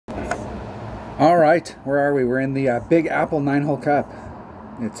All right, where are we? We're in the Big Apple 9-hole Cup.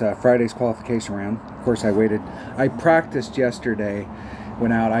 It's Friday's qualification round. Of course, I practiced yesterday,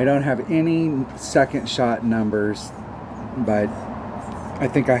 went out. I don't have any second shot numbers, but I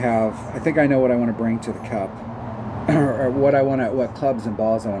think I know what I want to bring to the cup, or what clubs and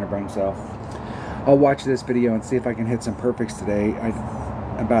balls I want to bring. So I'll watch this video and see if I can hit some perfects today.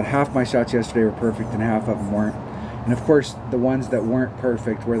 About half my shots yesterday were perfect and half of them weren't. And of course, the ones that weren't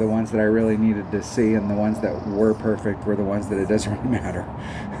perfect were the ones that I really needed to see, and the ones that were perfect were the ones that it doesn't really matter.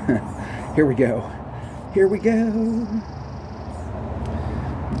 Here we go. Here we go.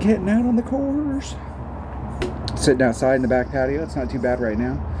 Getting out on the course. Sitting outside in the back patio. It's not too bad right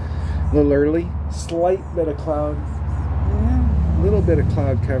now. A little early. Slight bit of cloud. Yeah, a little bit of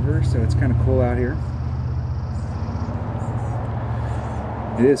cloud cover, so it's kind of cool out here.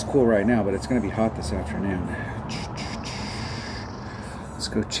 It is cool right now, but it's going to be hot this afternoon. Let's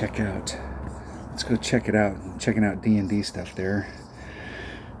go check it out. I'm checking out D&D stuff there.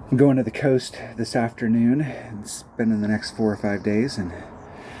 I'm going to the coast this afternoon and spending the next 4 or 5 days and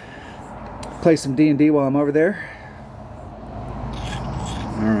play some D&D while I'm over there.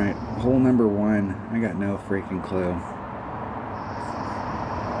 Alright, hole number 1. I got no freaking clue.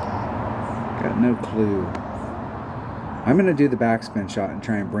 Got no clue. I'm going to do the backspin shot and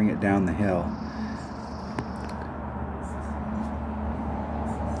try and bring it down the hill.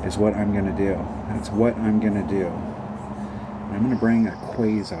 Is what I'm going to do. That's what I'm going to do. I'm going to bring a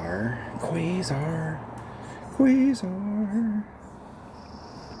Quasar. Quasar. Quasar.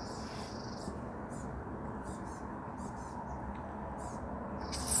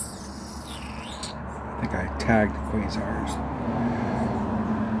 I think I tagged Quasars.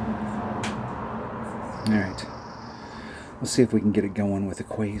 Alright. Let's see if we can get it going with a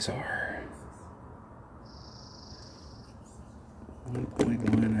Quasar.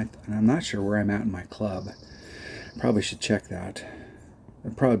 1.1. I'm not sure where I'm at in my club. Probably should check that.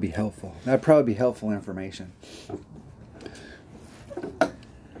 That'd probably be helpful. That'd probably be helpful information. I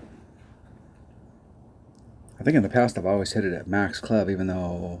think in the past I've always hit it at max club, even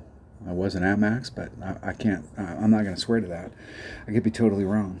though I wasn't at max, but I can't, I'm not going to swear to that. I could be totally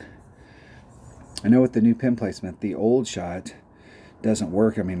wrong. I know with the new pin placement, the old shot doesn't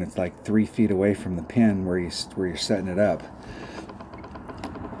work. I mean, it's like 3 feet away from the pin where you're setting it up.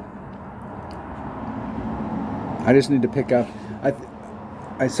 I just need to pick up.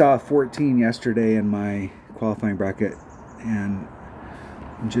 I saw a 14 yesterday in my qualifying bracket, and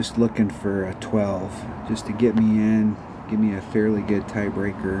I'm just looking for a 12 just to get me in, give me a fairly good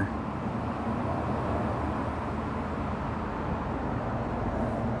tiebreaker.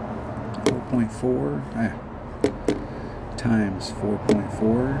 Times 4.4.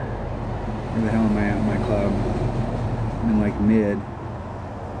 Where the hell am I at in my club? I'm in like mid.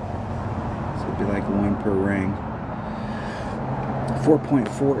 So it'd be like 1 per ring.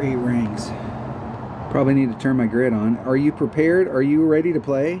 4.48 rings. Probably need to turn my grid on. Are you prepared? Are you ready to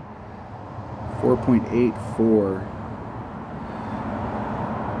play? 4.84.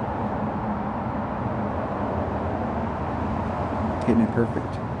 Hitting it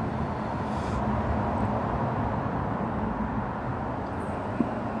perfect.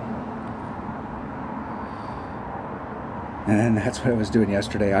 And that's what I was doing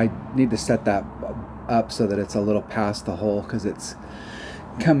yesterday. I need to set that up so that it's a little past the hole, because it's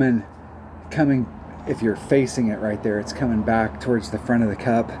coming, if you're facing it right there, it's coming back towards the front of the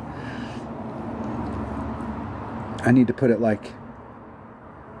cup. I need to put it like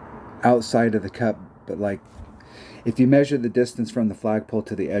outside of the cup, but like if you measure the distance from the flagpole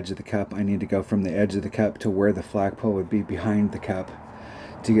to the edge of the cup, I need to go from the edge of the cup to where the flagpole would be behind the cup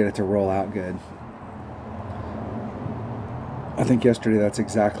to get it to roll out good. I think yesterday that's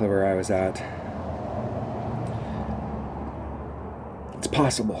exactly where I was at. It's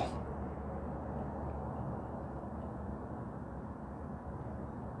possible.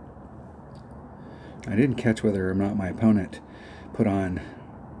 I didn't catch whether or not my opponent put on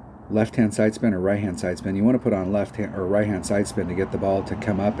left-hand side spin or right-hand side spin. You want to put on left-hand or right-hand side spin to get the ball to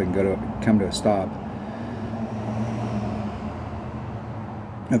come up and come to a stop.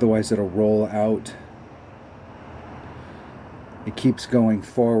 Otherwise it'll roll out. It keeps going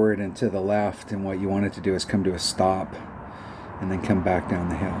forward and to the left, and what you want it to do is come to a stop and then come back down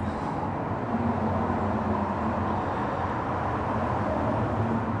the hill.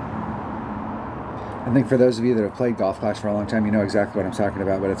 I think for those of you that have played Golf Clash for a long time, you know exactly what I'm talking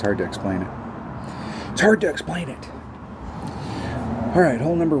about, but it's hard to explain it. It's hard to explain it. Alright,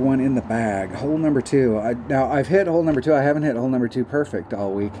 hole number 1 in the bag. Hole number 2. Now, I've hit hole number 2. I haven't hit hole number 2 perfect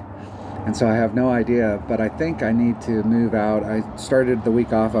all week. And so I have no idea, but I think I need to move out. I started the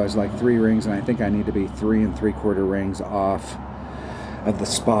week off, I was like 3 rings, and I think I need to be 3 3/4 rings off of the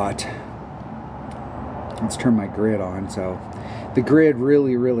spot. Let's turn my grid on. So the grid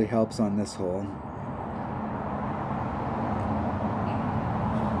really helps on this hole.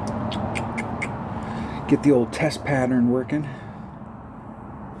 Get the old test pattern working.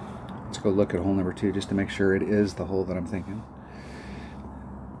 Let's go look at hole number 2 just to make sure it is the hole that I'm thinking.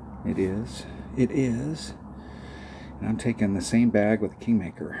 It is. It is. And I'm taking the same bag with a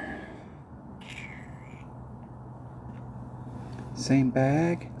Kingmaker. Same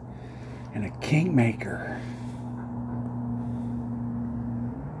bag and a Kingmaker.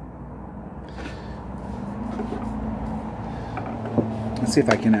 Let's see if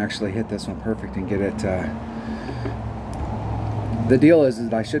I can actually hit this one perfect and get it. The deal is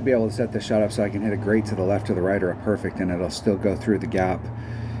that I should be able to set this shot up so I can hit a great to the left or the right or a perfect, and it'll still go through the gap.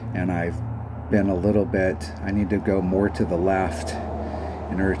 And I've been a little bit, I need to go more to the left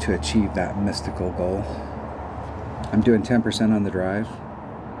in order to achieve that mystical goal. I'm doing 10% on the drive.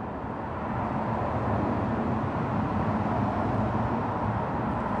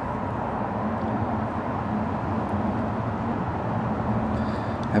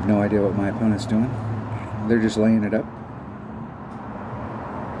 I have no idea what my opponent's doing. They're just laying it up.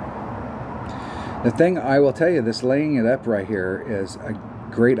 The thing I will tell you, this laying it up right here is a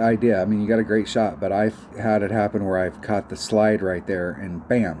great idea. I mean, you got a great shot, but I've had it happen where I've caught the slide right there and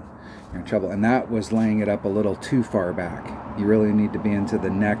bam, you're in trouble. And that was laying it up a little too far back. You really need to be into the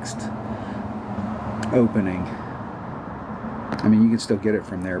next opening. I mean, you can still get it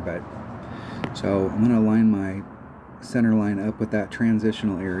from there, but so I'm going to line my center line up with that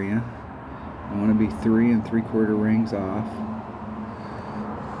transitional area. I want to be 3 3/4 rings off.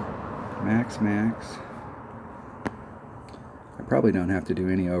 Max. I probably don't have to do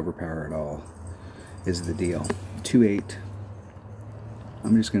any overpower at all, is the deal. 2/8.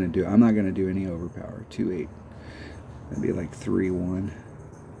 I'm just going to do, I'm not going to do any overpower. 2/8. That'd be like 3/1.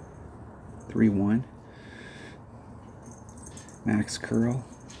 3/1. Max curl.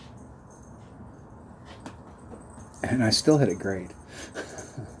 And I still hit it great. I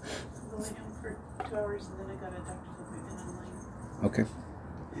went home for 2 hours and then I got a doctor's appointment online. Okay.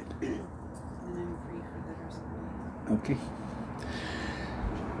 And I'm free for the rest of the day. Okay.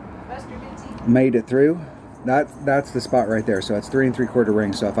 Buster Bitsy. Made it through. That's the spot right there. So it's 3 3/4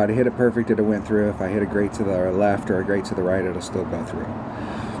 rings. So if I'd hit it perfect, it went through. If I hit a great to the left or a great to the right, it'll still go through.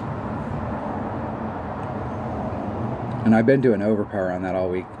 And I've been doing overpower on that all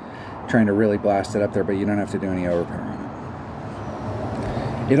week, trying to really blast it up there, but you don't have to do any overpower on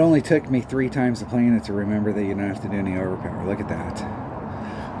it. It only took me 3 times of playing it to remember that you don't have to do any overpower. Look at that.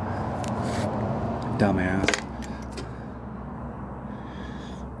 Dumbass.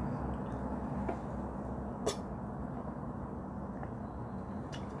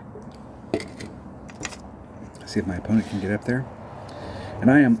 See if my opponent can get up there. And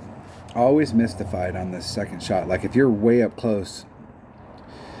I am always mystified on this second shot. Like if you're way up close,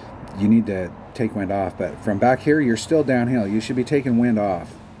 you need to take wind off, but from back here you're still downhill. You should be taking wind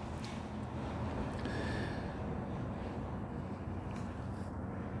off.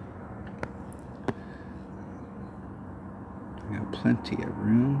 I got plenty of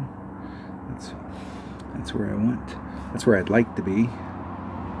room. That's where I want. That's where I'd like to be.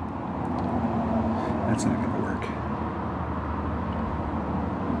 That's not going to work.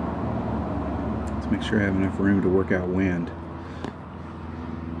 Let's make sure I have enough room to work out wind.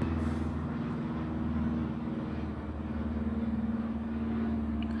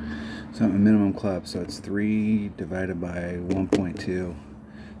 So a minimum club, so it's 3 divided by 1.2.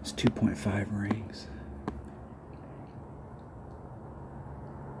 It's 2.5 rings.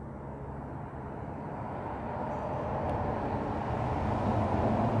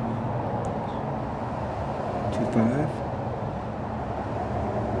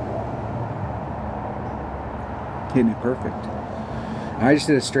 Hitting it perfect. I just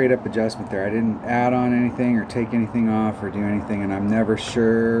did a straight up adjustment there. I didn't add on anything or take anything off or do anything, and I'm never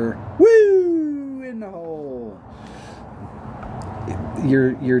sure. Woo! In the hole.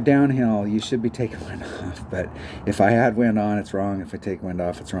 You're downhill. You should be taking wind off, but if I had wind on, it's wrong. If I take wind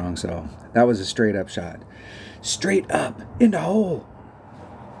off, it's wrong. So that was a straight up shot. Straight up in the hole.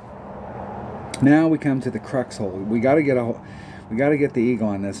 Now we come to the crux hole. We got to get the eagle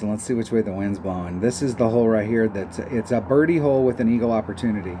on this, and let's see which way the wind's blowing. This is the hole right here. It's a birdie hole with an eagle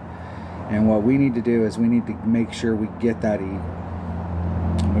opportunity. And what we need to do is we need to make sure we get that eagle.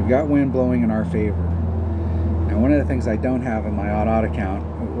 We've got wind blowing in our favor. Now, one of the things I don't have in my odd account,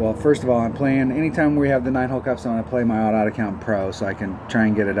 well, first of all, I'm playing, anytime we have the 9-hole cups, I want to play my odd account pro so I can try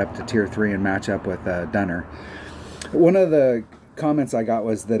and get it up to tier 3 and match up with Dunner. One of the comments I got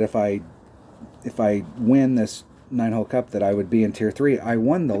was that if I win this 9-hole cup that I would be in tier 3. I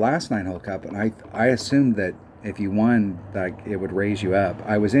won the last 9-hole cup, and I assumed that if you won, like, it would raise you up.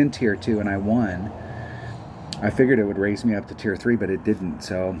 I was in tier 2 and I won. I figured it would raise me up to tier 3, but it didn't,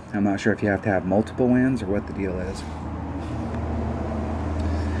 so I'm not sure if you have to have multiple wins or what the deal is.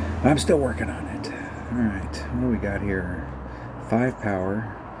 But I'm still working on it. Alright, what do we got here? 5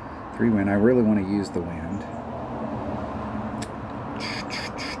 power, 3 wind. I really want to use the wind.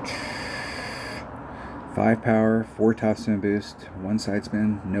 5 power, 4 top spin boost, 1 side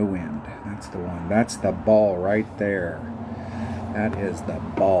spin, no wind. That's the one. That's the ball right there. That is the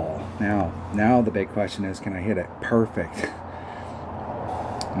ball. Now the big question is, can I hit it perfect?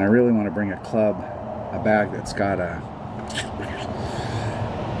 And I really want to bring a bag that's got a...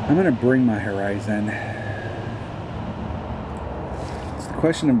 I'm going to bring my Horizon. It's the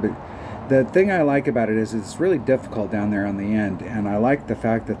question of... The thing I like about it is it's really difficult down there on the end, and I like the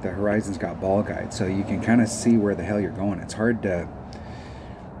fact that the Horizon's got ball guide, so you can kind of see where the hell you're going. It's hard to...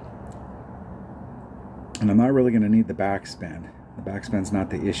 And I'm not really going to need the backspin. The backspin's not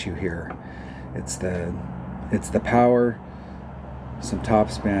the issue here. It's the power, some top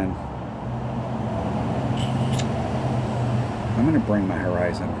spin. I'm going to bring my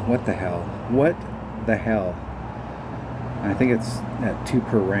Horizon. What the hell? What the hell? I think it's at 2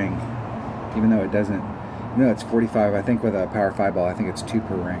 per ring. Even though it doesn't, even though it's 45, I think with a power 5 ball, I think it's 2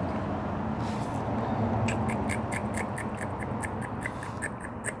 per ring.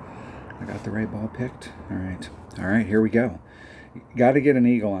 I got the right ball picked. All right, here we go. Got to get an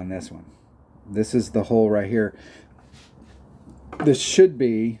eagle on this one. This is the hole right here. This should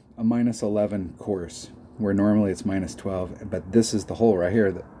be a -11 course, where normally it's -12, but this is the hole right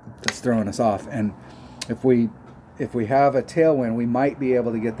here that's throwing us off. And if we have a tailwind, we might be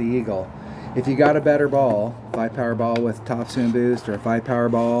able to get the eagle. If you got a better ball, 5 power ball with top spin boost or a 5 power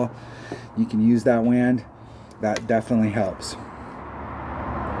ball, you can use that wind. That definitely helps.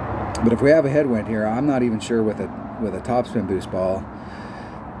 But if we have a headwind here, I'm not even sure with a top spin boost ball,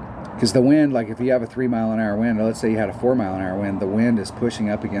 because the wind, like if you have a 3 mile an hour wind, or let's say you had a 4 mile an hour wind, the wind is pushing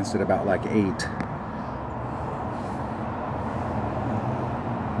up against it about like 8.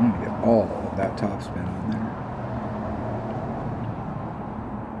 I'm gonna get all of that top spin on there.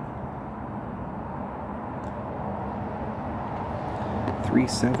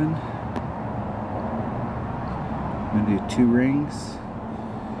 3-7. I'm going to do 2 rings.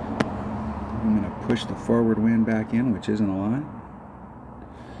 I'm going to push the forward wind back in, which isn't a lot.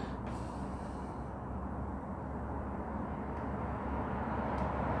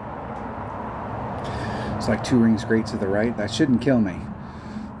 It's like 2 rings great to the right. That shouldn't kill me.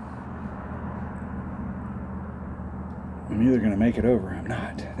 I'm either going to make it over or I'm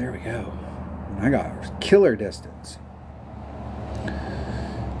not. There we go. And I got killer distance.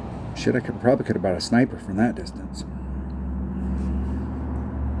 Shit, I probably could have brought a sniper from that distance.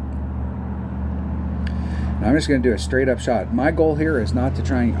 Now I'm just going to do a straight up shot. My goal here is not to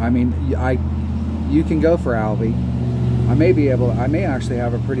try and, I mean, you can go for Albie. I may actually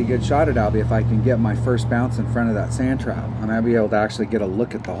have a pretty good shot at Albie if I can get my first bounce in front of that sand trap. I might be able to actually get a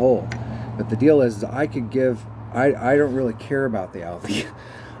look at the hole. But the deal is I could give, I don't really care about the Albie.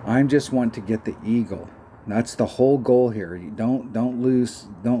 I just want to get the eagle. That's the whole goal here. You don't lose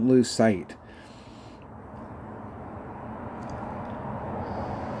sight.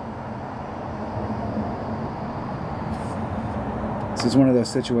 This is one of those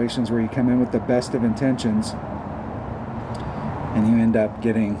situations where you come in with the best of intentions and you end up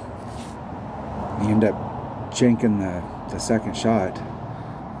janking the second shot.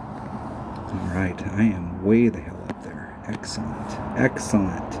 All right, I am way the hell up there. Excellent,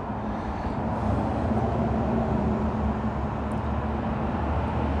 excellent.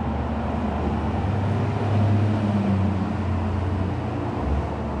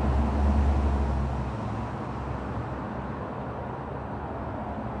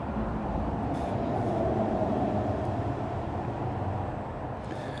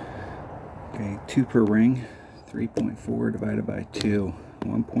 Okay, 2 per ring, 3.4 divided by 2,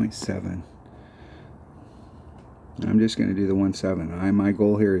 1.7. I'm just going to do the 1.7. My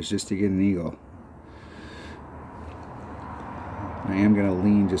goal here is just to get an eagle. I am going to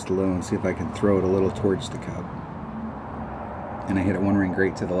lean just a little and see if I can throw it a little towards the cup. And I hit it 1 ring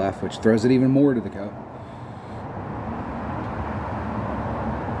great to the left, which throws it even more to the cup.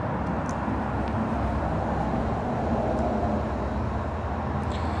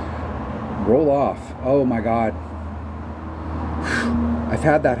 Roll off. Oh my God. I've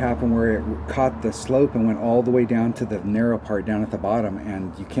had that happen where it caught the slope and went all the way down to the narrow part down at the bottom,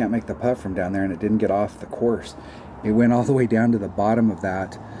 and you can't make the putt from down there, and it didn't get off the course. It went all the way down to the bottom of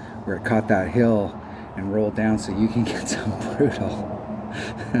that where it caught that hill and rolled down, so you can get some brutal.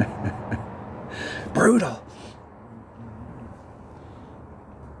 Brutal.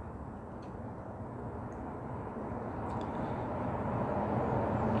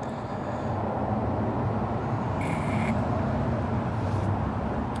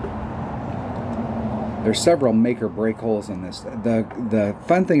 There's several make or break holes in this. The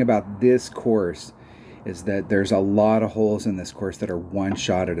fun thing about this course is that there's a lot of holes in this course that are one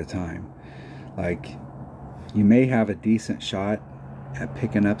shot at a time. Like, you may have a decent shot at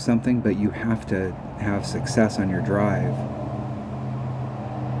picking up something, but you have to have success on your drive.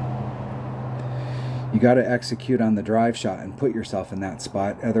 You got to execute on the drive shot and put yourself in that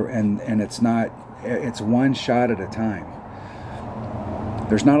spot. And it's one shot at a time.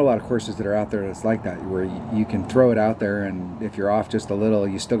 There's not a lot of courses that are out there that's like that, where you can throw it out there, and if you're off just a little,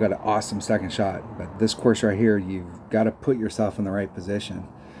 you still got an awesome second shot. But this course right here, you've got to put yourself in the right position.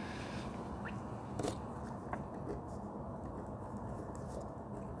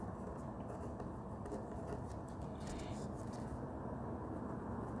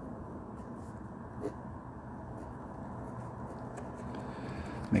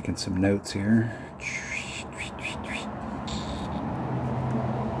 Making some notes here.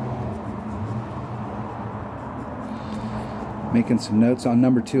 Making some notes on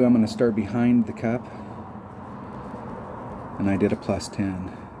number 2. I'm going to start behind the cup, and I did a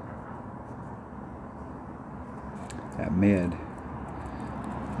 +10 at mid,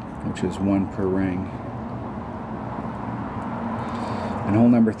 which is 1 per ring. And hole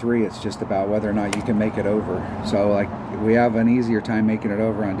number 3, it's just about whether or not you can make it over. So, like, we have an easier time making it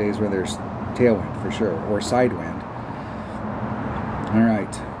over on days where there's tailwind for sure, or side wind. All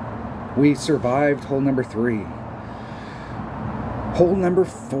right, we survived hole number 3. Hole number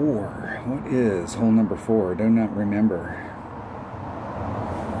 4. What is hole number 4? Do not remember.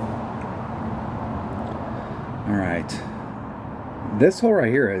 All right. This hole right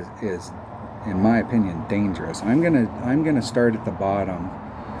here is, in my opinion, dangerous. I'm gonna start at the bottom.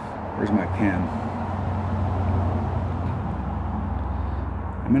 Where's my pen?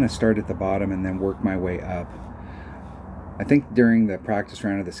 I'm gonna start at the bottom and then work my way up. I think during the practice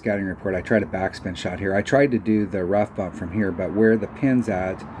round of the scouting report, I tried a backspin shot here. I tried to do the rough bump from here, but where the pin's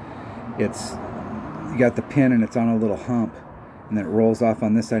at, you got the pin and it's on a little hump, and then it rolls off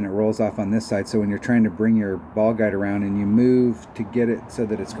on this side and it rolls off on this side. So when you're trying to bring your ball guide around and you move to get it so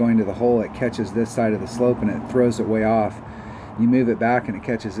that it's going to the hole, it catches this side of the slope and it throws it way off. You move it back and it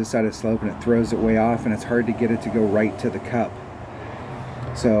catches this side of the slope and it throws it way off, and it's hard to get it to go right to the cup.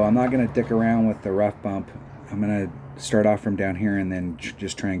 So I'm not going to dick around with the rough bump. I'm going to start off from down here and then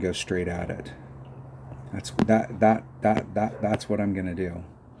just try and go straight at it. That's what I'm gonna do.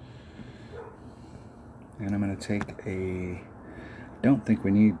 And I'm gonna take a, don't think we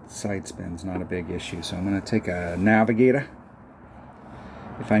need side spins, not a big issue. So I'm gonna take a Navigator.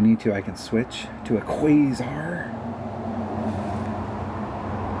 If I need to, I can switch to a Quasar.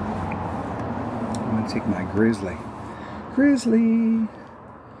 I'm gonna take my Grizzly.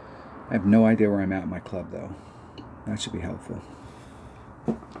 I have no idea where I'm at in my club though. That should be helpful.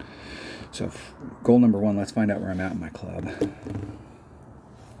 So goal number 1, let's find out where I'm at in my club.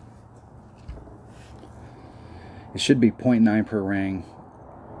 It should be 0.9 per ring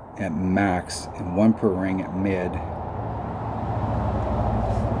at max and 1 per ring at mid.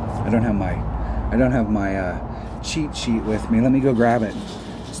 I don't have my cheat sheet with me. Let me go grab it.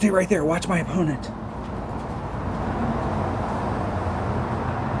 Stay right there. Watch my opponent.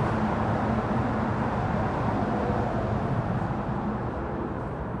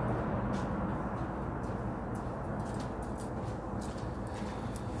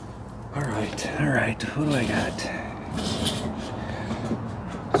 All right, what do I got?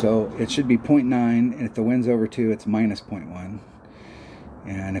 So it should be 0.9, and if the wind's over 2, it's -0.1.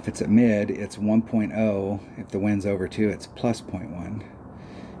 And if it's at mid, it's 1.0. If the wind's over 2, it's +0.1.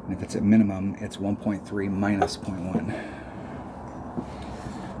 And if it's at minimum, it's 1.3 -0.1.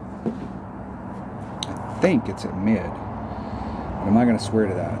 I think it's at mid, but I'm not going to swear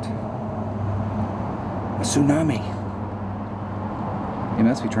to that. A tsunami. He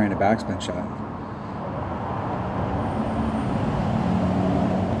must be trying a backspin shot.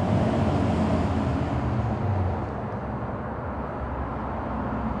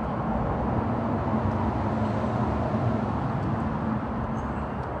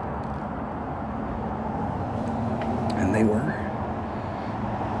 And they were.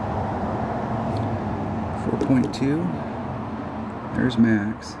 4.2. There's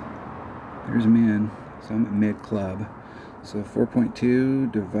max. There's min. So I'm at mid club. So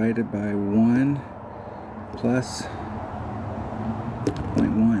 4.2 divided by 1 plus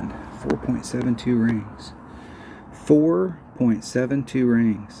 0.1. 4.72 rings. 4.72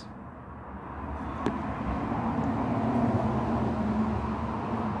 rings.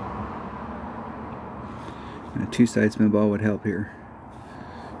 And a two-side spin ball would help here.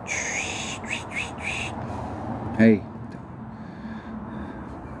 Hey.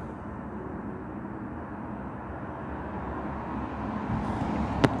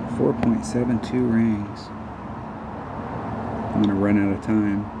 .72 rings. I'm gonna run out of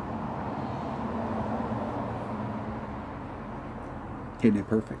time. Hitting it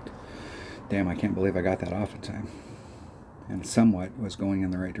perfect. Damn, I can't believe I got that off in time. And somewhat was going in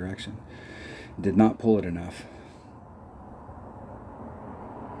the right direction. Did not pull it enough.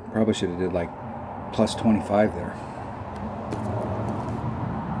 Probably should have did like plus 25 there.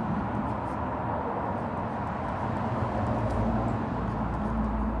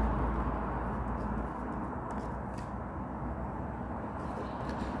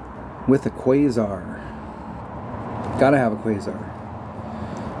 With a quasar. Gotta have a quasar.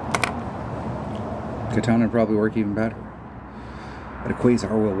 Katana would probably work even better. But a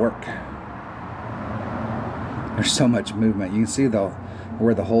quasar will work. There's so much movement. You can see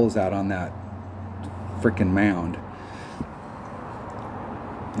where the hole's out on that freaking mound.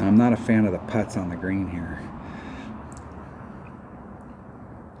 And I'm not a fan of the putts on the green here.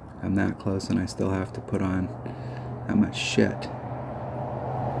 I'm that close and I still have to put on that much shit.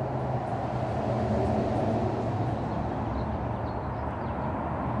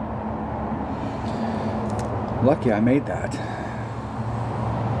 Lucky I made that.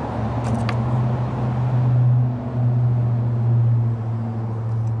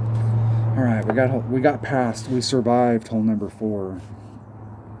 All right, we got past. We survived hole number 4.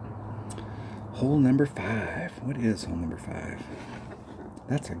 Hole number 5. What is hole number 5?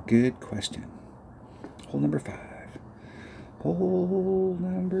 That's a good question. Hole number 5. Hole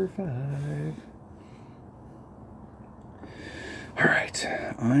number 5. Alright,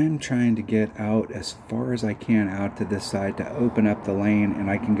 I'm trying to get out as far as I can out to this side to open up the lane and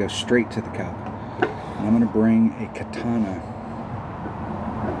I can go straight to the cup. And I'm going to bring a katana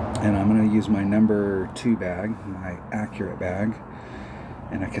and I'm going to use my number 2 bag, my accurate bag,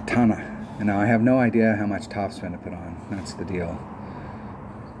 and a katana. And now I have no idea how much topspin to put on. That's the deal.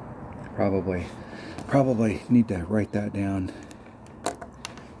 Probably need to write that down.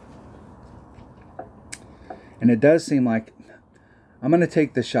 And it does seem like I'm going to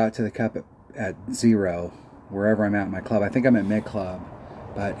take the shot to the cup at 0, wherever I'm at in my club. I think I'm at mid-club,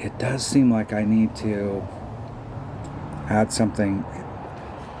 but it does seem like I need to add something.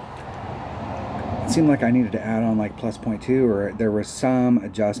 It seemed like I needed to add on like plus 0.2, or there was some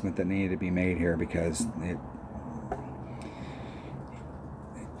adjustment that needed to be made here because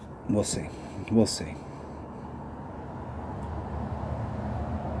we'll see. We'll see.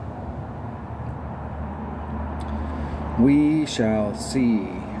 We shall see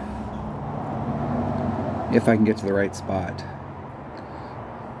if I can get to the right spot.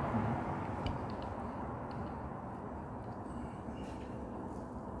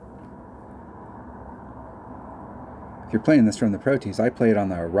 If you're playing this from the Pro Tees, I play it on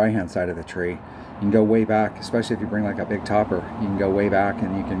the right-hand side of the tree. You can go way back, especially if you bring like a big topper. You can go way back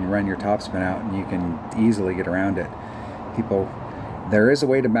and you can run your topspin out and you can easily get around it. There is a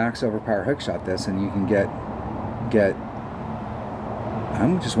way to max overpower hookshot this, and you can get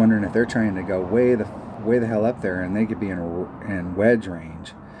I'm just wondering if they're trying to go way the hell up there and they could be in wedge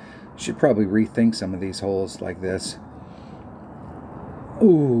range. Should probably rethink some of these holes like this.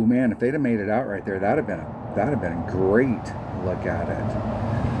 Ooh, man, if they'd have made it out right there, that'd have been a great look at it.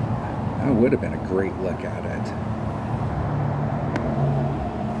 That would have been a great look at it.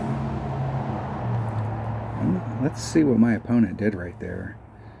 Let's see what my opponent did right there.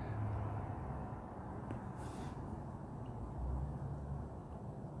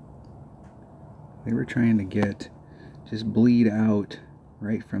 They were trying to just bleed out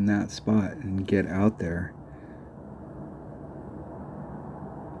right from that spot and get out there.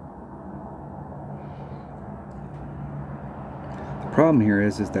 The problem here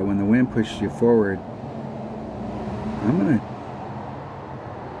is that when the wind pushes you forward, I'm gonna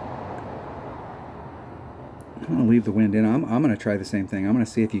leave the wind in. I'm gonna try the same thing. I'm gonna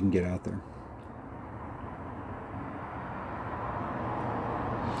see if you can get out there.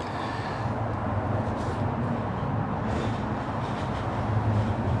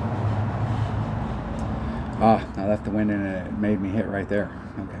 Ah, I left the wind in and it made me hit right there.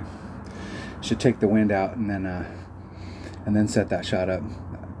 Okay. Should take the wind out and then set that shot up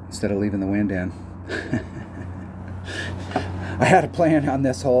instead of leaving the wind in. I had a plan on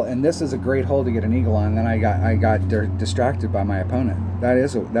this hole, and this is a great hole to get an eagle on. And then I got distracted by my opponent. That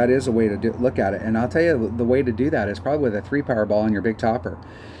is a way to look at it. And I'll tell you, the way to do that is probably with a 3-power ball on your big topper.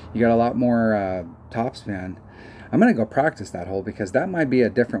 You got a lot more topspin. I'm gonna go practice that hole because that might be a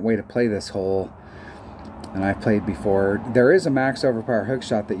different way to play this hole than I've played before. There is a max overpower hook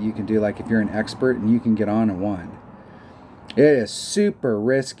shot that you can do, like if you're an expert, and you can get on in one. It is super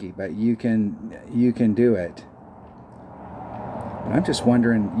risky, but you can do it. But I'm just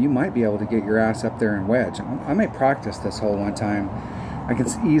wondering, you might be able to get your ass up there and wedge. I may practice this hole one time. I can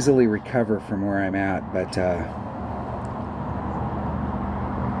easily recover from where I'm at, but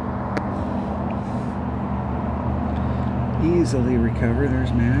easily recover.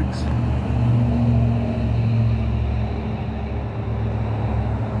 There's Max.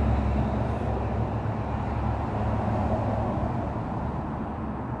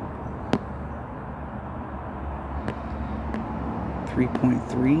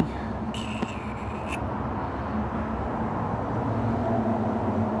 .3.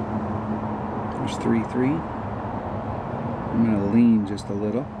 There's 3.3. I'm going to lean just a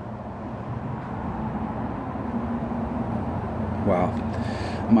little. Wow,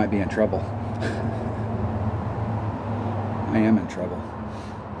 I might be in trouble. I am in trouble.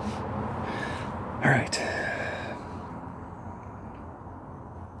 All right.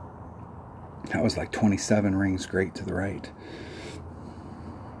 That was like 27 rings great to the right.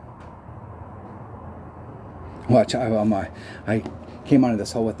 Watch, I came onto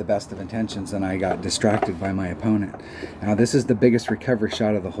this hole with the best of intentions, and I got distracted by my opponent. Now this is the biggest recovery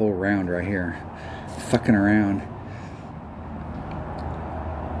shot of the whole round right here. Fucking around.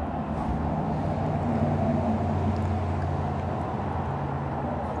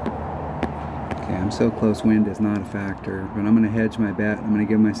 Okay, I'm so close, wind is not a factor, but I'm going to hedge my bet. I'm going to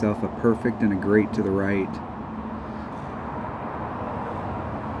give myself a perfect and a great to the right.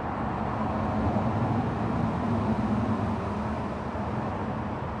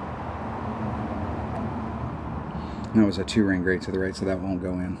 That was a 2-ring great to the right, so that won't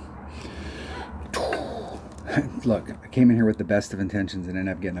go in. Look, I came in here with the best of intentions and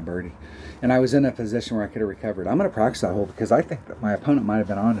ended up getting a birdie. And I was in a position where I could have recovered. I'm going to practice that hole because I think that my opponent might have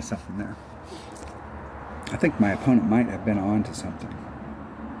been on to something there. I think my opponent might have been on to something.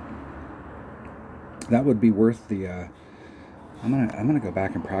 That would be worth the... I'm gonna go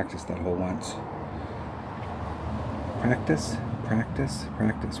back and practice that hole once. Practice, practice,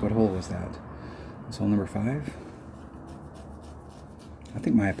 practice. What hole was that? That's hole number 5. I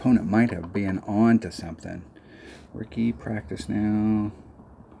think my opponent might have been on to something. Ricky, practice now.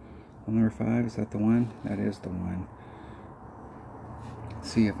 Hole number 5, is that the one? That is the one. Let's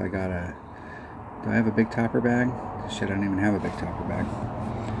see if I got a... Do I have a big topper bag? Shit, I don't even have a big topper bag.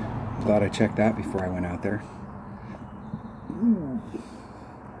 I'm glad I checked that before I went out there.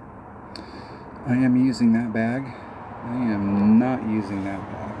 I am using that bag. I am not using that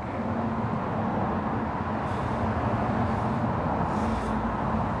bag.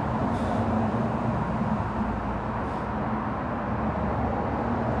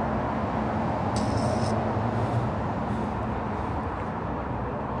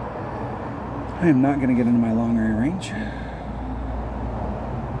 I am not going to get into my long area range.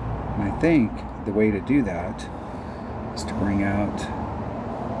 And I think the way to do that is to bring out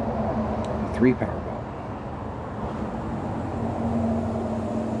a 3-power ball.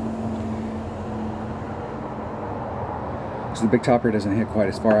 So the big topper doesn't hit quite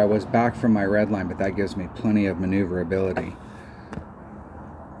as far. I was back from my red line, but that gives me plenty of maneuverability.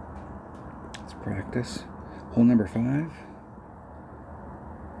 Let's practice. Hole number 5.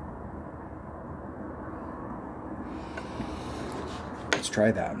 Let's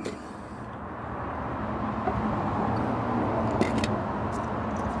try that.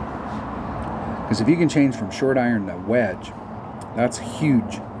 Because if you can change from short iron to wedge, that's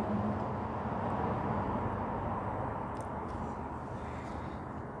huge.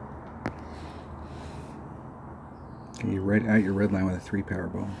 Okay, you're right at your red line with a 3-power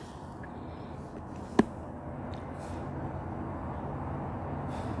ball.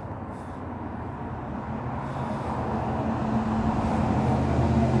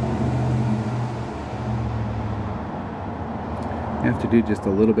 You have to do just a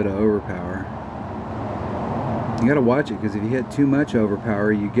little bit of overpower. You gotta watch it, because if you hit too much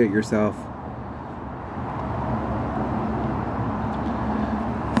overpower, you get yourself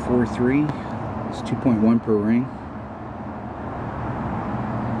 4.3. It's 2.1 per ring.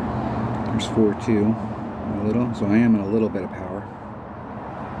 There's 4.2. A little, so I am in a little bit of power.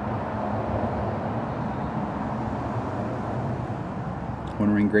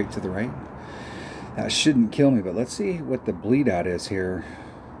 One ring great to the right. That shouldn't kill me, but let's see what the bleed out is here.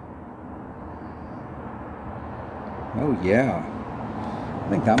 Oh yeah, I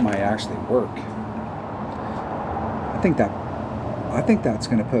think that might actually work. I think that's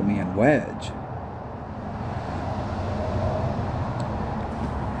going to put me in wedge.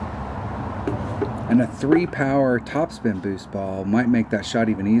 And a 3-power topspin boost ball might make that shot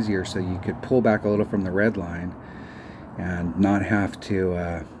even easier, so you could pull back a little from the red line and not have to,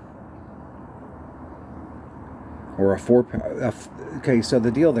 or a 4-power. Okay, so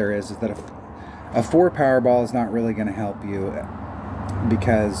the deal there is that a 4-power ball is not really going to help you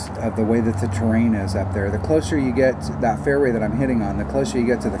because of the way that the terrain is up there. The closer you get to that fairway that I'm hitting on, the closer you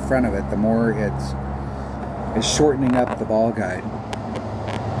get to the front of it, the more it's shortening up the ball guide.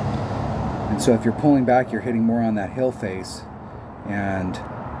 And so if you're pulling back, you're hitting more on that hill face, and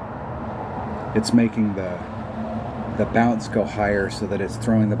it's making the bounce go higher so that it's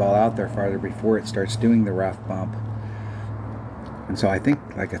throwing the ball out there farther before it starts doing the rough bump. And so I think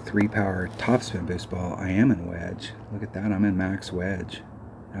like a 3-power topspin boost ball, I am in wedge. Look at that, I'm in max wedge.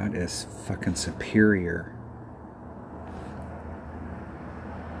 That is fucking superior.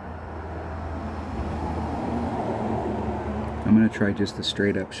 I'm going to try just a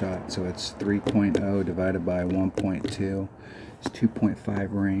straight up shot. So it's 3.0 divided by 1.2. It's 2.5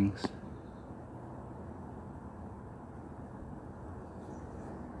 rings.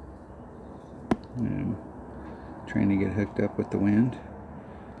 And trying to get hooked up with the wind.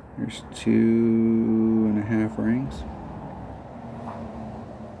 There's 2.5 rings.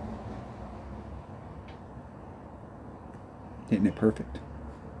 Hitting it perfect.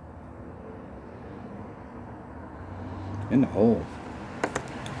 In the hole.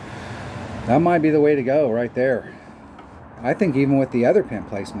 That might be the way to go right there. I think even with the other pin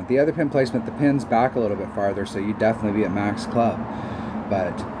placement, the pin's back a little bit farther, so you'd definitely be at max club.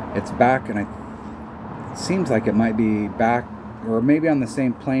 But it's back, and it seems like it might be back, or maybe on the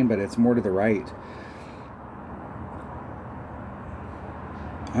same plane, but it's more to the right.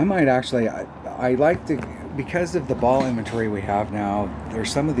 I might actually, I like to, because of the ball inventory we have now,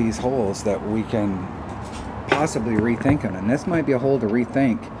 there's some of these holes that we can possibly rethink them, and this might be a hole to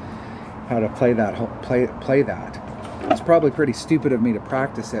rethink how to play that. Play that. It's probably pretty stupid of me to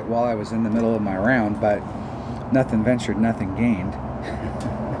practice it while I was in the middle of my round, but nothing ventured, nothing gained.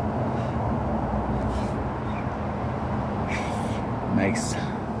 Nice.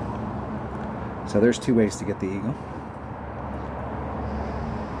 So there's 2 ways to get the eagle.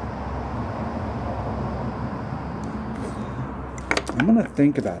 I'm gonna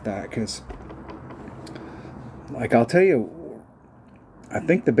think about that, because like, I'll tell you, I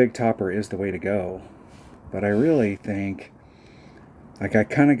think the big topper is the way to go, but I really think, like, I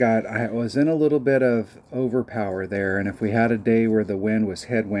was in a little bit of overpower there, and if we had a day where the wind was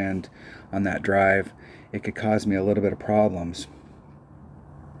headwind on that drive, it could cause me a little bit of problems.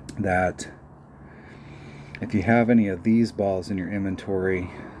 That if you have any of these balls in your inventory,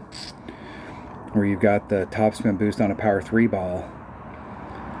 where you've got the topspin boost on a power 3 ball,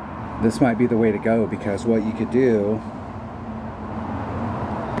 this might be the way to go, because what you could do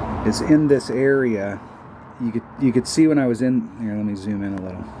is in this area, you could see when I was in here, let me zoom in a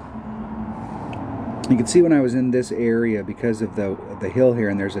little. You could see when I was in this area, because of the hill here,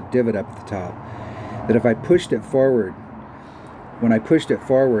 and there's a divot up at the top, that if I pushed it forward, when I pushed it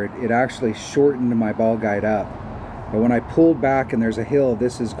forward, it actually shortened my ball guide up. But when I pulled back and there's a hill,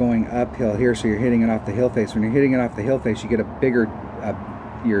 this is going uphill here, so you're hitting it off the hill face. When you're hitting it off the hill face, you get a bigger,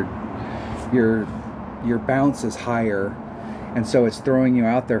 your bounce is higher, and so it's throwing you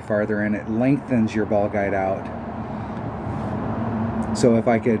out there farther, and it lengthens your ball guide out. So if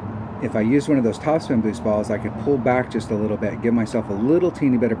I used one of those topspin boost balls, I could pull back just a little bit, give myself a little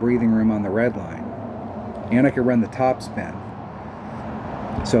teeny bit of breathing room on the red line, and I could run the topspin.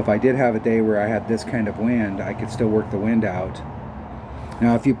 So if I did have a day where I had this kind of wind, I could still work the wind out.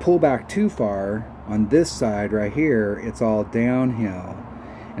 Now if you pull back too far on this side right here, it's all downhill.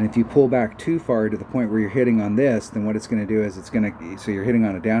 And if you pull back too far to the point where you're hitting on this, then what it's going to do is so you're hitting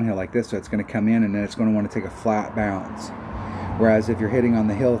on a downhill like this, so it's going to come in and then it's going to want to take a flat bounce. Whereas if you're hitting on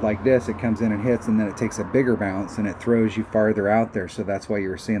the hill like this, it comes in and hits, and then it takes a bigger bounce and it throws you farther out there. So that's why you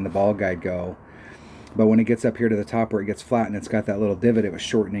were seeing the ball guide go. But when it gets up here to the top where it gets flat and it's got that little divot, it was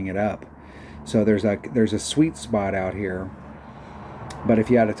shortening it up. So there's a sweet spot out here. But if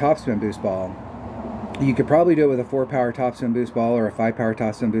you had a topspin boost ball, you could probably do it with a 4-power topspin boost ball or a 5-power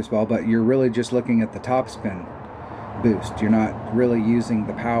topspin boost ball, but you're really just looking at the topspin boost. You're not really using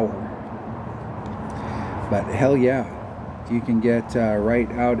the power. But hell yeah, if you can get right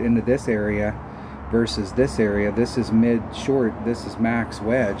out into this area versus this area. This is mid short, this is max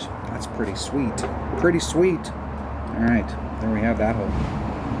wedge. That's pretty sweet. Pretty sweet. All right, there we have that hole.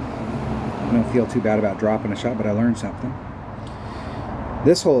 I don't feel too bad about dropping a shot, but I learned something.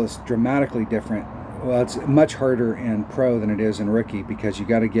 This hole is dramatically different. Well, it's much harder in pro than it is in rookie because you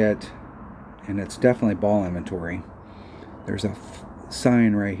got to get, and it's definitely ball inventory. There's a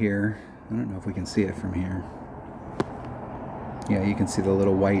sign right here. I don't know if we can see it from here. Yeah, you can see the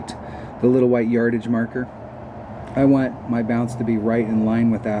little white yardage marker. I want my bounce to be right in line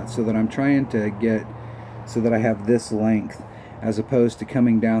with that, so that I'm trying to get, so that I have this length, as opposed to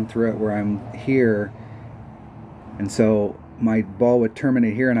coming down through it where I'm here, and so my ball would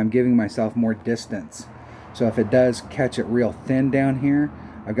terminate here and I'm giving myself more distance. So if it does catch it real thin down here,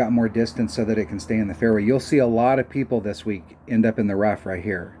 I've got more distance so that it can stay in the fairway. You'll see a lot of people this week end up in the rough right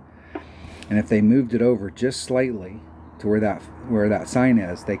here. And if they moved it over just slightly to where that sign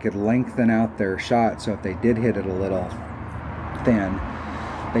is, they could lengthen out their shot, so if they did hit it a little thin,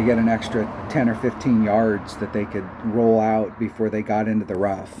 they get an extra 10 or 15 yards that they could roll out before they got into the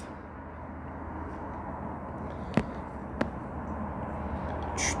rough.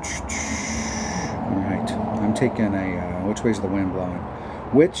 Alright, I'm taking a, which way is the wind blowing?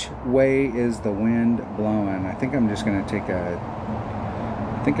 Which way is the wind blowing? I think I'm just going to take a,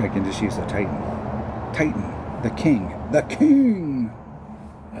 I think I can just use the Titan. Titan, the king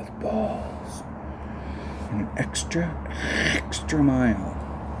of balls. And an extra mile.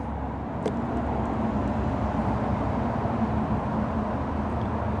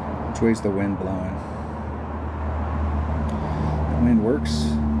 Which way's the wind blowing? The wind works.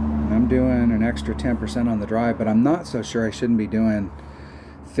 I'm doing an extra 10% on the drive, but I'm not so sure I shouldn't be doing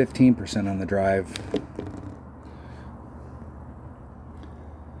 15% on the drive.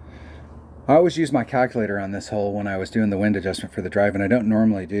 I always use my calculator on this hole when I was doing the wind adjustment for the drive, and I don't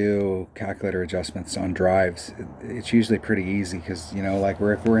normally do calculator adjustments on drives. It's usually pretty easy because, you know, like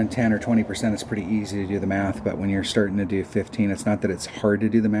if we're in 10 or 20%, it's pretty easy to do the math, but when you're starting to do 15, it's not that it's hard to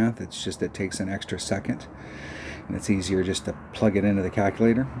do the math, it's just it takes an extra second, and it's easier just to plug it into the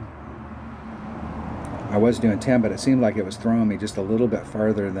calculator. I was doing 10, but it seemed like it was throwing me just a little bit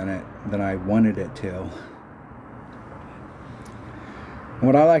farther than I wanted it to. And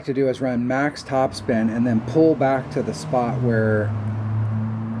what I like to do is run max topspin and then pull back to the spot where,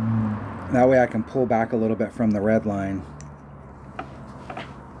 that way I can pull back a little bit from the red line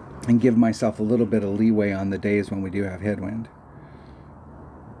and give myself a little bit of leeway on the days when we do have headwind.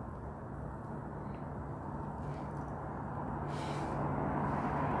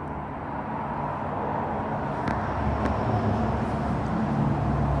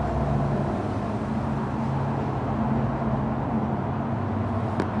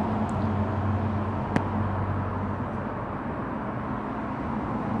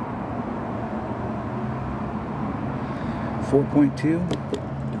 .2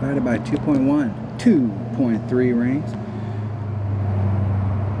 divided by 2.1, 2.3 rings.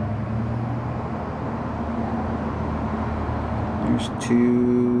 There's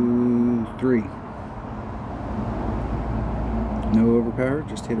 2, 3. No overpower,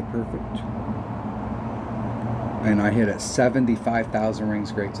 just hit it perfect. And I hit it 75,000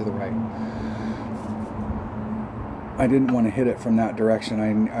 rings great to the right. I didn't want to hit it from that direction.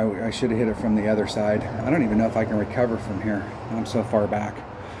 I should have hit it from the other side. I don't even know if I can recover from here. I'm so far back.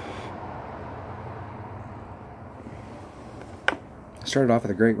 I started off with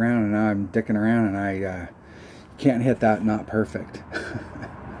a great round and now I'm dicking around and I can't hit that not perfect.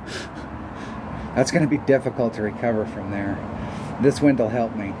 That's going to be difficult to recover from there. This wind will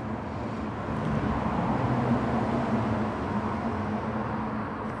help me.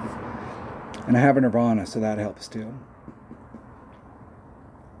 And I have a Nirvana, so that helps too.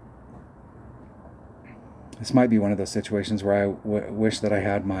 This might be one of those situations where I wish that I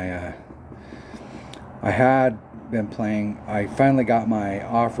had my, I had been playing, I finally got my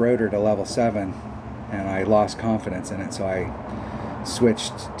off-roader to level 7, and I lost confidence in it, so I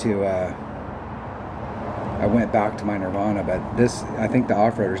switched to, I went back to my Nirvana, but this, I think the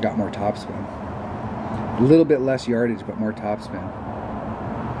off-roader's got more topspin. A little bit less yardage, but more topspin.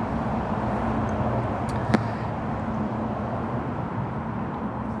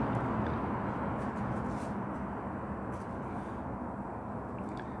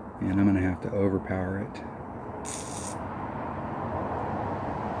 And I'm going to have to overpower it.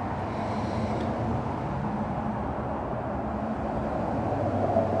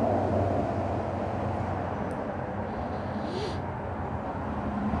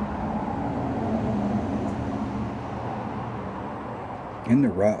 In the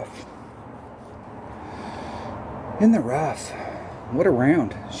rough. In the rough. What a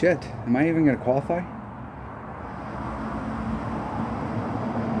round. Shit. Am I even going to qualify?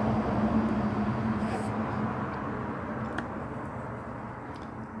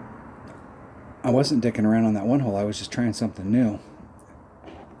 I wasn't dicking around on that one hole. I was just trying something new.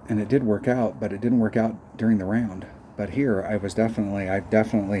 And it did work out, but it didn't work out during the round. But here, I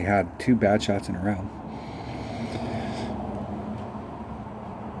definitely had 2 bad shots in a row.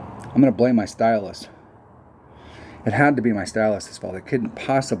 I'm going to blame my stylus. It had to be my stylus' fault. It couldn't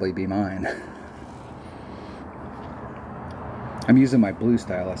possibly be mine. I'm using my blue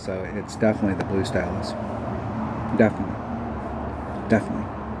stylus, so it's definitely the blue stylus. Definitely. Definitely.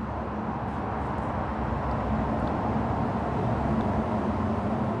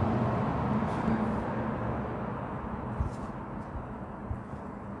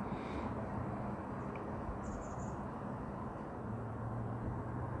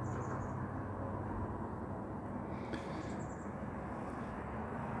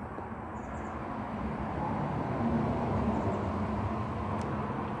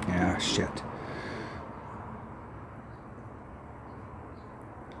 Yeah, shit.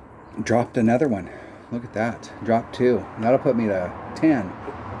 Dropped another one. Look at that. Dropped 2. That'll put me to 10.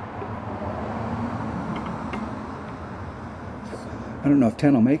 I don't know if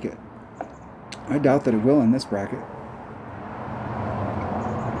 10 will make it. I doubt that it will in this bracket.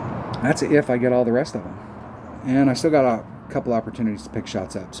 That's if I get all the rest of them. And I still got a couple opportunities to pick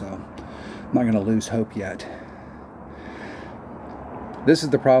shots up, so I'm not going to lose hope yet. This is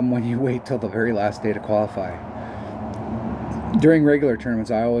the problem when you wait till the very last day to qualify. During regular tournaments,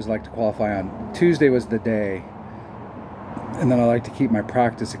 I always like to qualify on Tuesday was the day, and then I like to keep my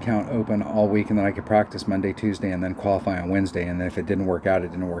practice account open all week, and then I could practice Monday, Tuesday, and then qualify on Wednesday, and then if it didn't work out, it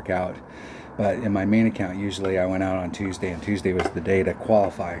didn't work out. But in my main account, usually I went out on Tuesday, and Tuesday was the day to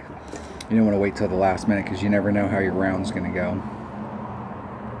qualify. You don't want to wait till the last minute because you never know how your round's going to go.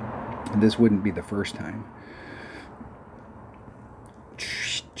 And this wouldn't be the first time.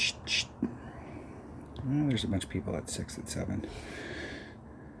 Well, there's a bunch of people at 6, at 7.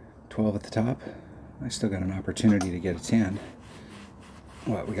 12 at the top. I still got an opportunity to get a 10.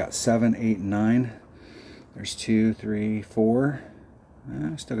 What, we got 7, 8, 9. There's 2, 3, 4.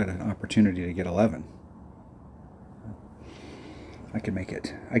 I still got an opportunity to get 11. I can make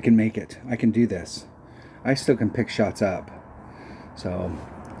it. I can make it. I can do this. I still can pick shots up. So,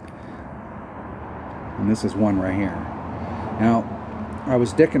 and this is one right here. Now, I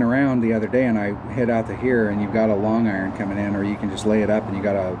was dicking around the other day and I hit out to here and you've got a long iron coming in, or you can just lay it up and you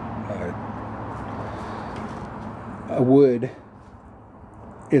got a wood.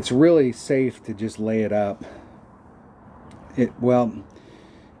 It's really safe to just lay it up. Well,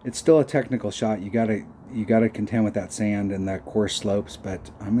 it's still a technical shot. You gotta contend with that sand and that coarse slopes,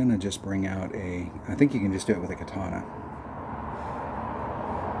 but I'm gonna just bring out I think you can just do it with a katana.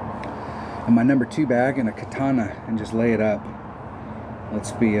 And my number 2 bag and a katana and just lay it up.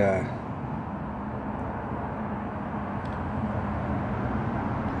 Let's be yeah,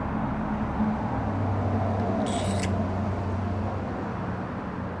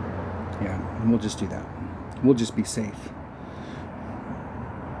 and we'll just do that. We'll just be safe.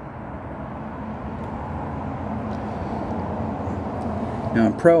 Now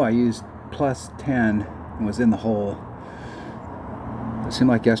in pro I used plus 10 and was in the hole. It seemed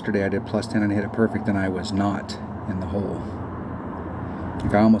like yesterday I did plus 10 and hit it perfect and I was not in the hole.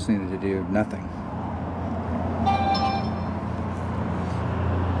 Like I almost needed to do nothing.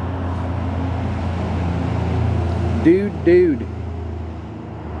 Dude.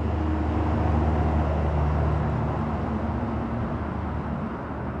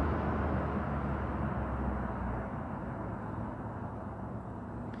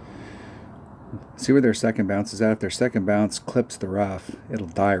 See where their second bounce is at? If their second bounce clips the rough, it'll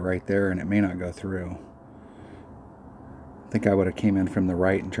die right there and it may not go through. I think I would have came in from the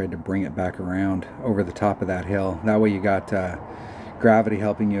right and tried to bring it back around over the top of that hill. That way you got gravity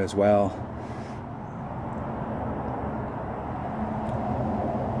helping you as well.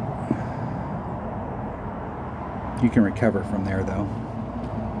 You can recover from there though,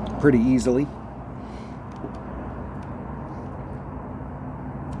 pretty easily.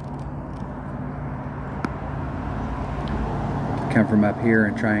 Come from up here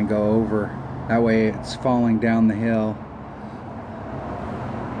and try and go over. That way it's falling down the hill.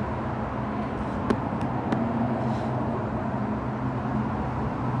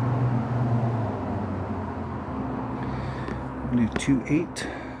 I'm gonna do 2, 8.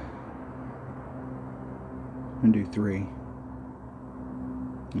 I'm gonna do 3.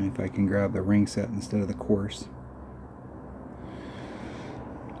 And if I can grab the ring set instead of the course.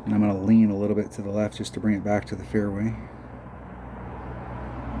 And I'm gonna lean a little bit to the left just to bring it back to the fairway.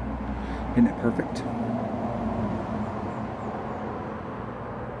 Isn't it perfect?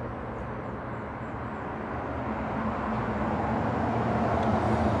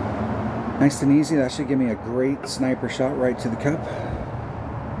 Nice and easy. That should give me a great sniper shot right to the cup.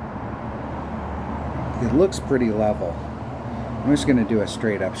 It looks pretty level. I'm just going to do a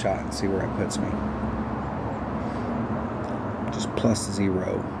straight up shot and see where it puts me. Just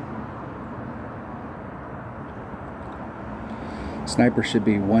 +0. Sniper should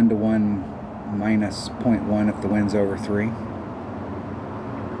be 1 to 1 minus 0.1 if the wind's over 3.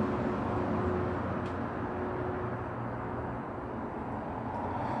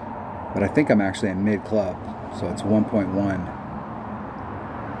 But I think I'm actually at mid club, so it's 1.1.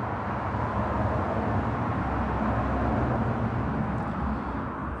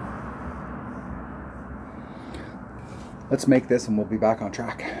 Let's make this and we'll be back on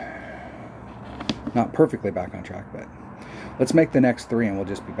track. Not perfectly back on track, but let's make the next 3 and we'll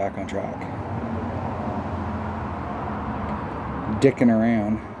just be back on track. Dicking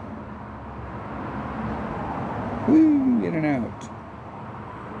around. Woo, in and out.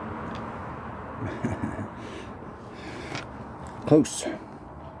 Close.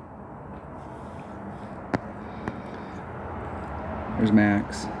 There's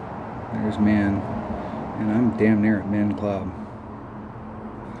max. There's min. And I'm damn near at min club.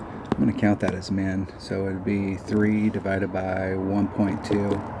 I'm going to count that as min. So it would be 3 divided by 1.2.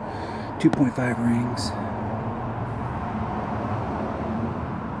 2.5 rings.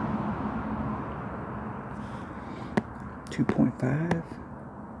 .5.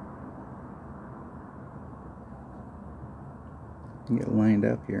 Get lined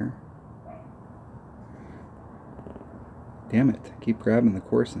up here. Damn it. Keep grabbing the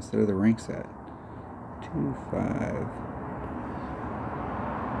course instead of the rank set. 2.5.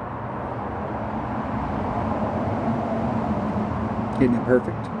 Getting it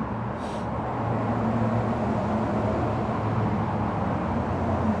perfect.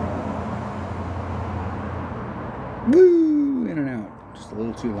 Woo! In and out. Just a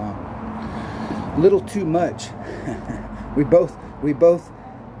little too long. A little too much. We both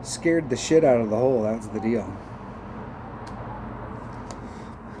scared the shit out of the hole. That's the deal.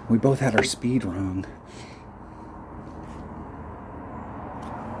 We both had our speed wrong.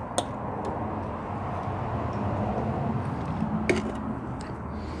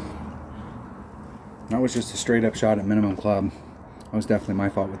 That was just a straight up shot at minimum club. That was definitely my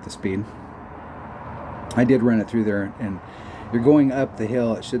fault with the speed. I did run it through there, and you're going up the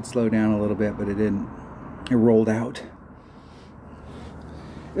hill. It should slow down a little bit, but it didn't. It rolled out.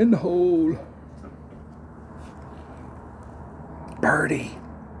 In the hole. Birdie.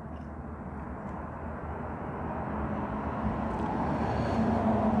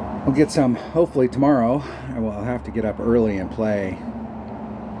 We'll get some hopefully tomorrow. I'll have to get up early and play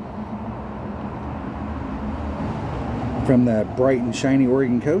from the bright and shiny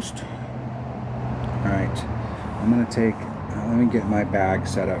Oregon coast. Alright, I'm going to take, let me get my bag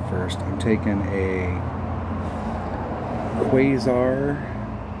set up first. I'm taking a Quasar,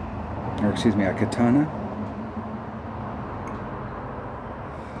 or excuse me, a Katana.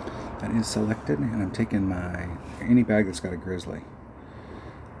 That is selected, and I'm taking my, any bag that's got a Grizzly.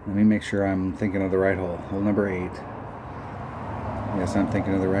 Let me make sure I'm thinking of the right hole. Hole number 8. Yes, I'm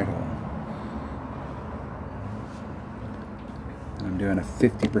thinking of the right hole. I'm doing a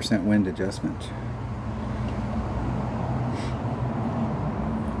 50% wind adjustment.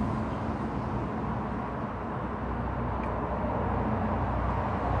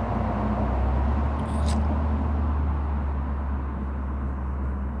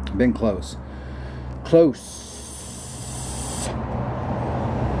 Been close. Close.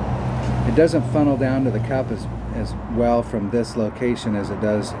 It doesn't funnel down to the cup as well from this location as it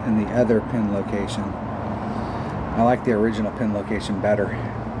does in the other pin location. I like the original pin location better.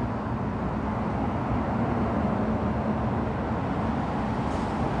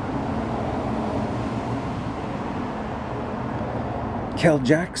 Kel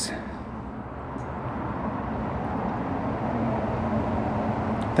Jacks.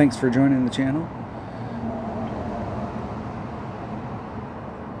 Thanks for joining the channel.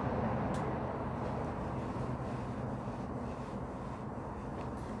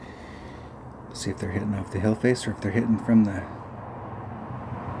 See if they're hitting off the hill face or if they're hitting from the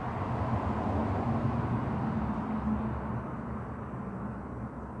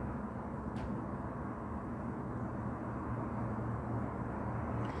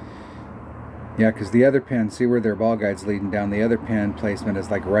yeah, because the other pin, see where their ball guide's leading down, the other pin placement is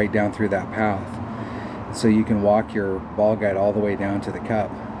like right down through that path, so you can walk your ball guide all the way down to the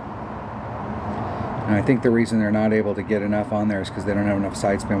cup. And I think the reason they're not able to get enough on there is because they don't have enough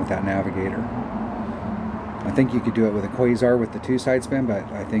side spin with that Navigator. I think you could do it with a Quasar with the 2 side spin, but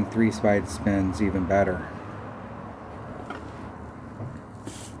I think 3 side spin's even better.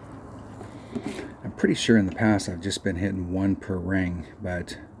 I'm pretty sure in the past I've just been hitting 1 per ring,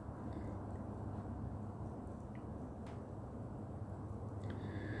 but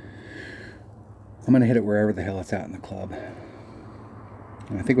I'm going to hit it wherever the hell it's at in the club.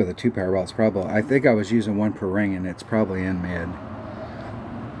 And I think with a 2 power ball, it's probably, I think I was using 1 per ring and it's probably in mid.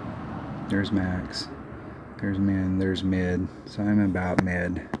 There's max. There's min, there's mid. So I'm about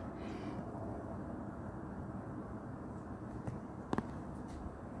mid.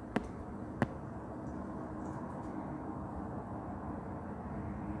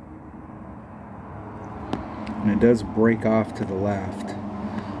 And it does break off to the left.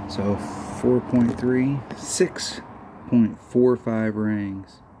 So 4.3, 6.45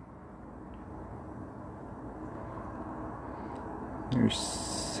 rings. There's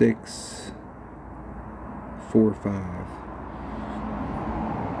 6.45.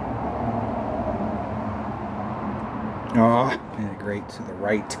 Ah, and great to the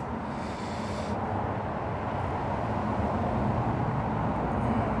right.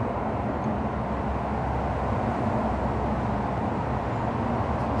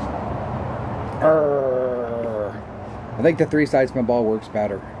 I think the 3 side spin ball works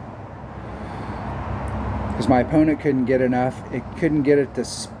better because my opponent couldn't get enough. It couldn't get it to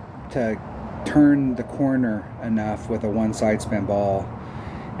turn the corner enough with a 1 side spin ball,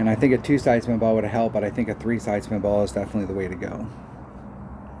 and I think a 2 side spin ball would have helped, but I think a 3 side spin ball is definitely the way to go.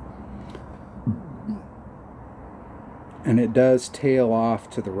 And it does tail off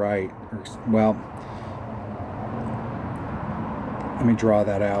to the right. Well, let me draw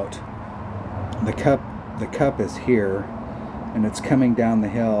that out. The cup is here and it's coming down the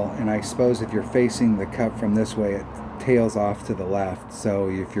hill, and I suppose if you're facing the cup from this way, it tails off to the left. So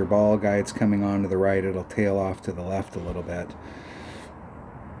if your ball guide's coming on to the right, it'll tail off to the left a little bit.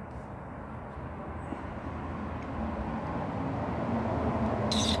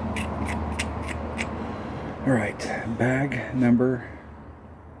 All right, bag number,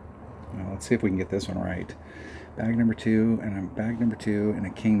 well, let's see if we can get this one right. Bag number 2, and a bag number 2 and a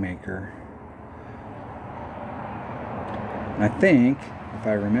Kingmaker. And I think, if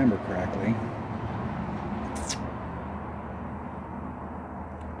I remember correctly,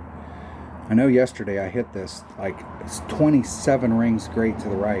 I know yesterday I hit this like 27 rings great to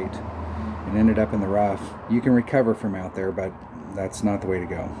the right and ended up in the rough. You can recover from out there, but that's not the way to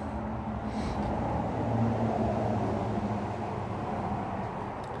go.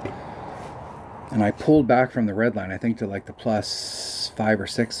 And I pulled back from the red line, I think to like the +5 or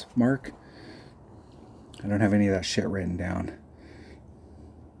 6 mark. I don't have any of that shit written down.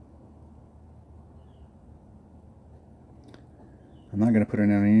 I'm not going to put it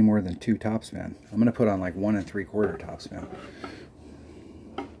on any more than 2 topspin. I'm going to put on like 1 3/4 topspin.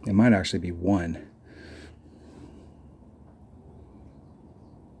 It might actually be 1.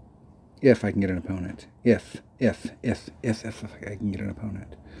 If I can get an opponent. If I can get an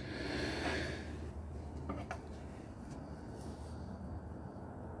opponent.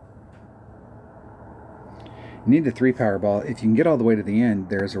 You need a 3 power ball. If you can get all the way to the end,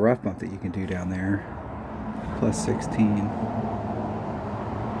 there's a rough bump that you can do down there. +16.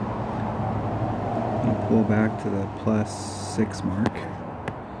 I'll pull back to the +6 mark.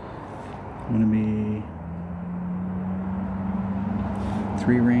 I'm going to be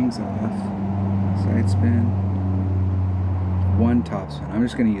 3 rings off. Side spin. 1 topspin. I'm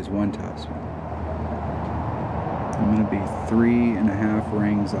just going to use 1 topspin. I'm going to be 3.5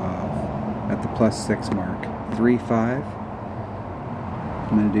 rings off at the +6 mark. 3.5.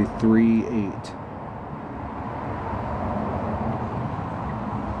 I'm going to do 3.8.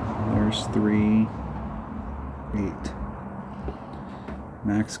 There's 3.8.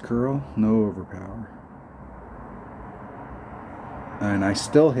 Max curl, no overpower. And I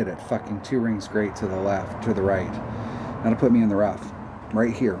still hit it fucking 2 rings great to the left, to the right. That'll put me in the rough,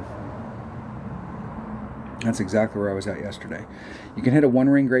 right here. That's exactly where I was at yesterday. You can hit a 1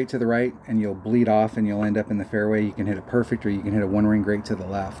 ring great to the right and you'll bleed off and you'll end up in the fairway. You can hit it perfect, or you can hit a 1 ring great to the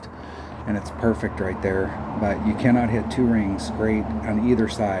left and it's perfect right there. But you cannot hit 2 rings great on either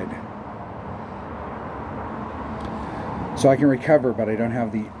side. So I can recover, but I don't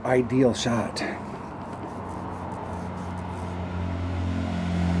have the ideal shot.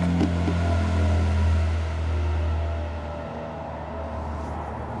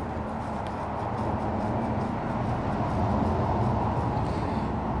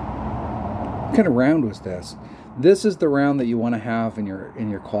 What kind of round was this? This is the round that you want to have in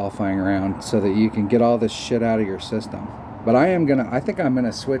your qualifying round, so that you can get all this shit out of your system. But I think I'm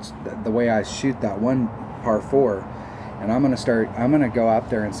gonna switch the way I shoot that one par 4, and I'm gonna go up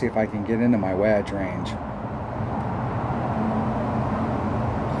there and see if I can get into my wedge range.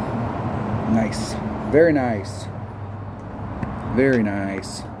 Nice, very nice, very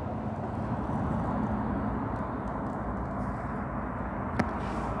nice.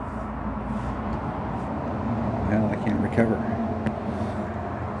 Hell, I can't recover.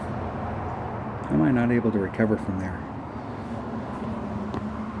 How am I not able to recover from there?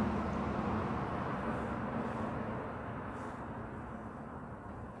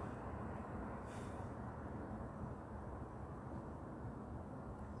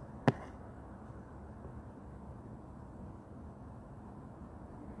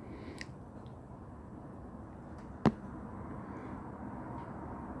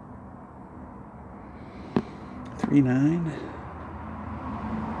 .39.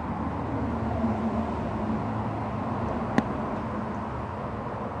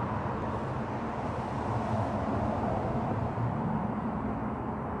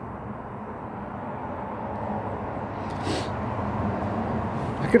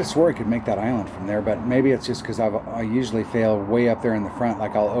 I could have swore I could make that island from there, but maybe it's just because I usually fail way up there in the front.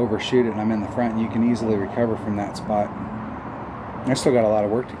 Like I'll overshoot it and I'm in the front, and you can easily recover from that spot. I still got a lot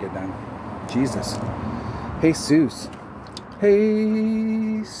of work to get done. Jesus. Jesus.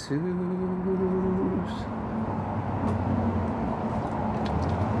 Jesus.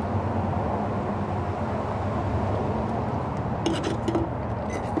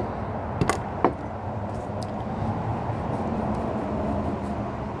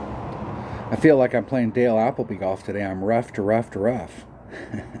 I feel like I'm playing Dale Appleby golf today. I'm rough to rough to rough.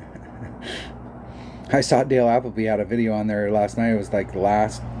 I saw Dale Appleby had a video on there last night. It was like the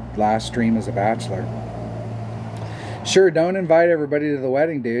last stream as a bachelor. Sure, don't invite everybody to the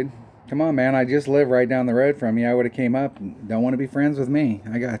wedding, dude. Come on, man. I just live right down the road from you. I would have came up. Don't want to be friends with me.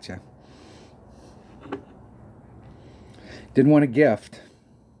 I got you. Didn't want a gift.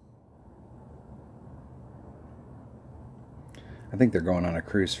 I think they're going on a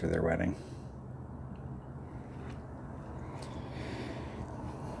cruise for their wedding.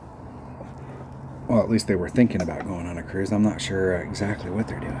 Well, at least they were thinking about going on a cruise. I'm not sure exactly what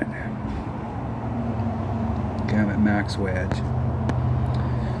they're doing. Okay, I'm at max wedge.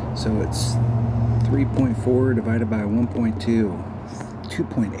 So it's 3.4 divided by 1.2.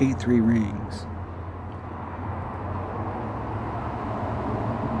 2.83 rings.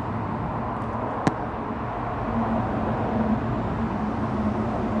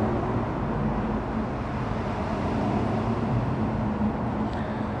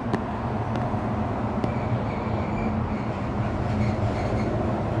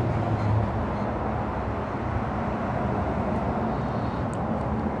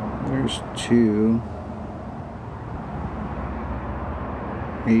 There's 2,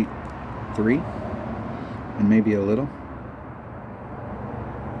 8, 3, and maybe a little.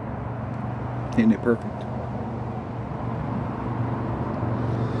 Hitting it perfect.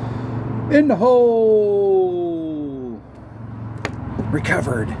 In the hole!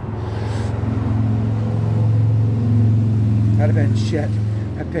 Recovered. That'd have been shit.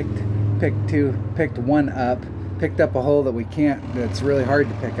 I picked one up. Picked up a hole that's really hard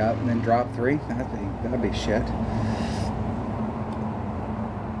to pick up, and then dropped 3. That'd be shit.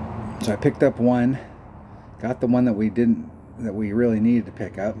 So I picked up 1, got the one that we really needed to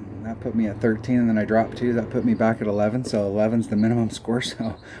pick up. That put me at 13, and then I dropped 2. That put me back at 11. So 11's the minimum score.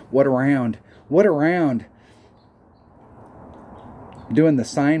 So what a round! What a round! Doing the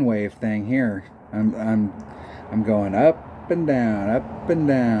sine wave thing here. I'm going up and down, up and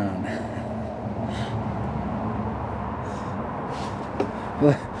down.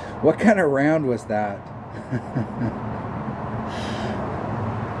 What kind of round was that?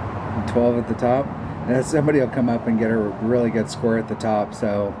 12 at the top? And somebody will come up and get a really good score at the top.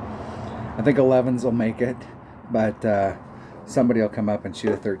 So I think 11s will make it, but somebody will come up and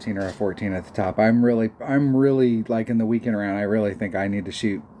shoot a 13 or a 14 at the top. I'm really like in the weekend round. I really think I need to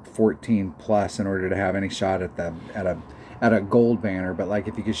shoot 14 plus in order to have any shot at a gold banner. But like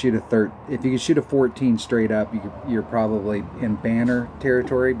if you could shoot a 14 straight up, you're probably in banner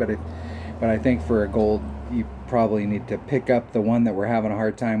territory. But I think for a gold, you probably need to pick up the one that we're having a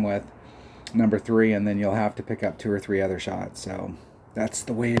hard time with, number 3, and then you'll have to pick up 2 or 3 other shots. So that's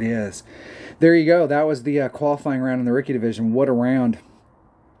the way it is. There you go. That was the qualifying round in the rookie division. What a round!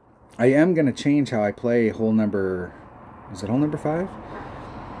 I am going to change how I play hole number. Is it hole number 5?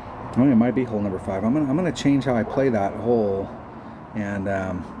 Oh, it might be hole number 5. I'm gonna change how I play that hole, and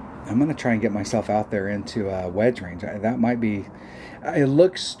I'm going to try and get myself out there into wedge range. That might be, it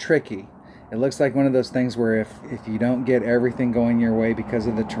looks tricky. It looks like one of those things where if you don't get everything going your way because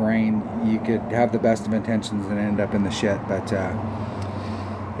of the terrain, you could have the best of intentions and end up in the shit. But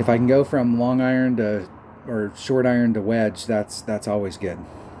if I can go from long iron to, or short iron to wedge, that's always good.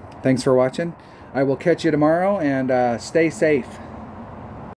 Thanks for watching. I will catch you tomorrow, and stay safe.